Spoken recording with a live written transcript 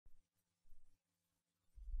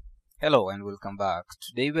Hello and welcome back.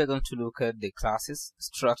 Today we are going to look at the classes,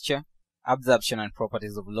 structure, absorption and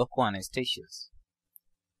properties of local anesthesias.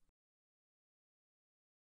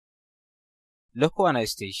 Local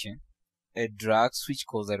anesthesia, a drugs which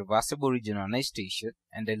cause a reversible regional anesthesia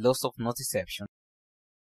and a loss of nociception.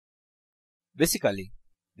 Basically,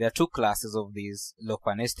 there are two classes of these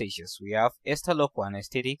local anesthesias. We have ester local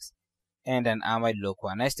anesthetics and an amide local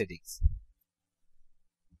anesthetics.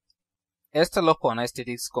 Ester local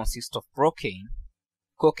anesthetics consist of procaine,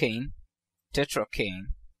 cocaine, tetracaine,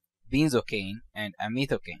 benzocaine, and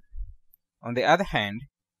amidocaine. On the other hand,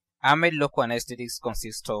 amide local anesthetics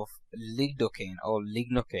consist of lidocaine or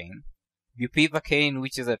lignocaine, bupivacaine,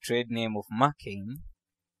 which is a trade name of marcaine,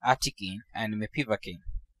 atticaine, and mepivacaine.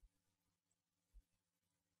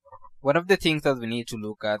 One of the things that we need to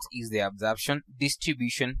look at is the absorption,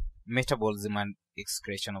 distribution, metabolism, and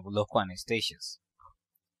excretion of local anesthesias.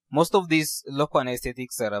 Most of these local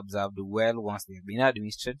anesthetics are absorbed well once they have been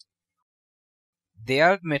administered. They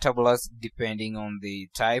are metabolized depending on the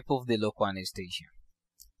type of the local anesthesia.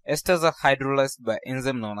 Esters are hydrolyzed by an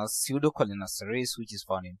enzyme known as pseudocholinesterase, which is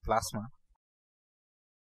found in plasma.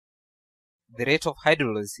 The rate of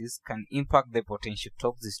hydrolysis can impact the potential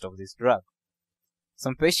toxicity of this drug.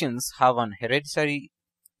 Some patients have an hereditary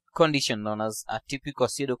condition known as atypical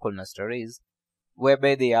pseudocholinesterase,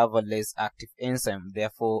 whereby they have a less active enzyme,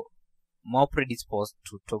 therefore more predisposed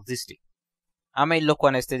to toxicity. Amide local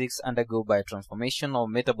anesthetics undergo biotransformation or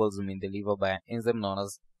metabolism in the liver by an enzyme known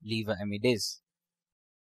as liver amidase.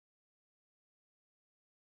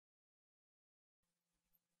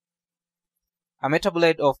 A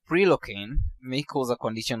metabolite of prelocaine may cause a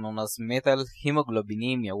condition known as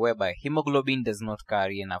methylhemoglobinemia, whereby hemoglobin does not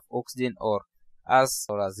carry enough oxygen or as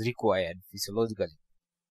required physiologically.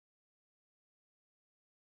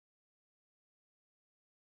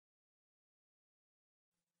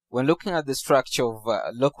 When looking at the structure of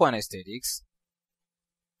local anesthetics,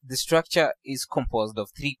 the structure is composed of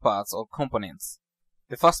three parts or components.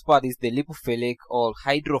 The first part is the lipophilic or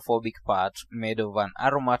hydrophobic part made of an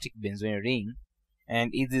aromatic benzoyl ring,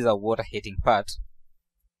 and it is a water-hating part.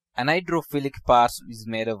 An hydrophilic part is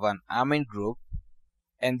made of an amine group,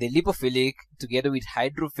 and the lipophilic together with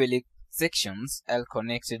hydrophilic sections are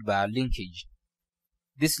connected by a linkage.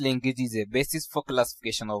 This linkage is a basis for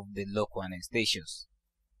classification of the local anesthesias.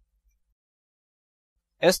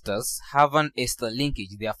 Esters have an ester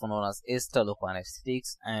linkage, therefore known as ester local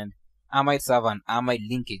anesthetics, and amides have an amide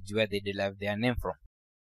linkage where they derive their name from.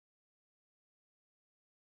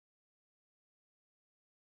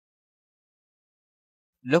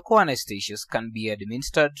 Local anesthesias can be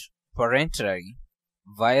administered parenterally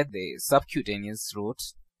via the subcutaneous route,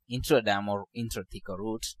 intradermal or intrathecal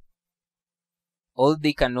route, or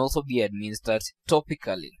they can also be administered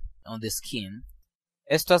topically on the skin.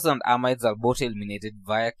 Esters and amides are both eliminated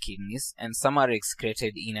via kidneys, and some are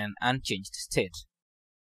excreted in an unchanged state.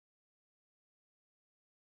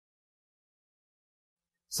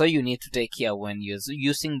 So you need to take care when you're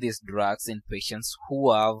using these drugs in patients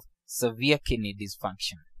who have severe kidney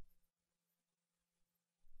dysfunction.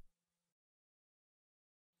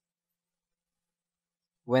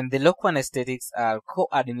 When the local anesthetics are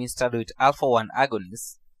co-administered with alpha-1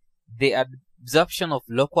 agonists, the absorption of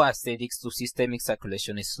local anesthetics to systemic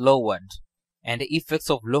circulation is lowered, and the effects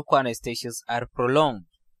of local anesthesias are prolonged.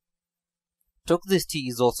 Toxicity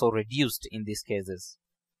is also reduced in these cases.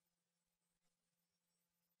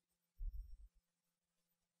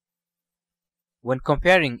 When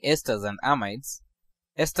comparing esters and amides,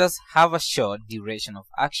 esters have a short duration of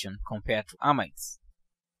action compared to amides.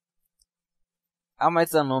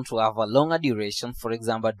 Amides are known to have a longer duration, for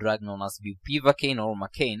example a drug known as bupivacaine or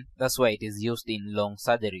marcaine. That's why it is used in long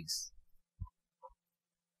surgeries.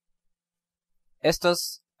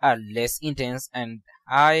 Esters are less intense, and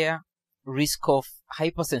higher risk of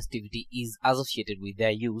hypersensitivity is associated with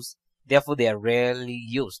their use, therefore they are rarely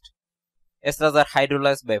used. Esters are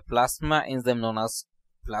hydrolyzed by plasma enzyme known as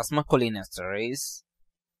plasma cholinesterase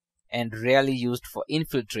and rarely used for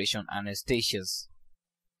infiltration anesthesias.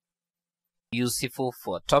 Useful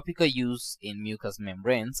for topical use in mucous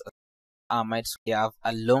membranes. Amides have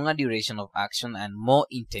a longer duration of action and more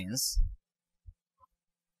intense.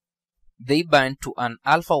 They bind to an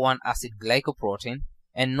alpha-1 acid glycoprotein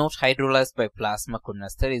and not hydrolyzed by plasma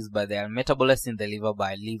cholinesterase, but they are metabolized in the liver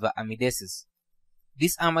by liver amidases.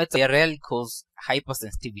 These amides rarely cause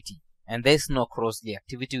hypersensitivity, and there is no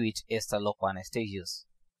cross-reactivity with ester local anesthesias.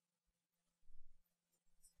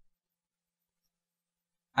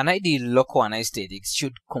 An ideal local anesthetic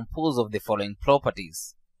should compose of the following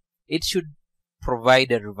properties. It should provide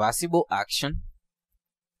a reversible action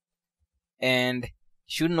and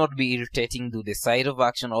should not be irritating to the site of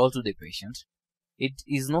action or to the patient. It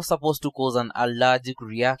is not supposed to cause an allergic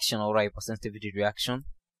reaction or hypersensitivity reaction,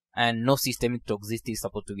 and no systemic toxicity is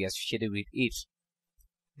supposed to be associated with it.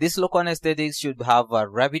 This local anesthetics should have a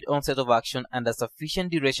rapid onset of action and a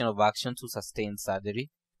sufficient duration of action to sustain surgery.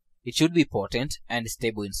 It should be potent and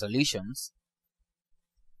stable in solutions.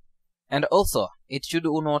 And also, it should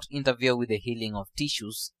not interfere with the healing of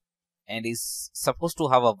tissues and is supposed to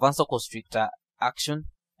have a vasoconstrictor action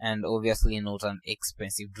and obviously not an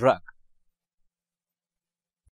expensive drug.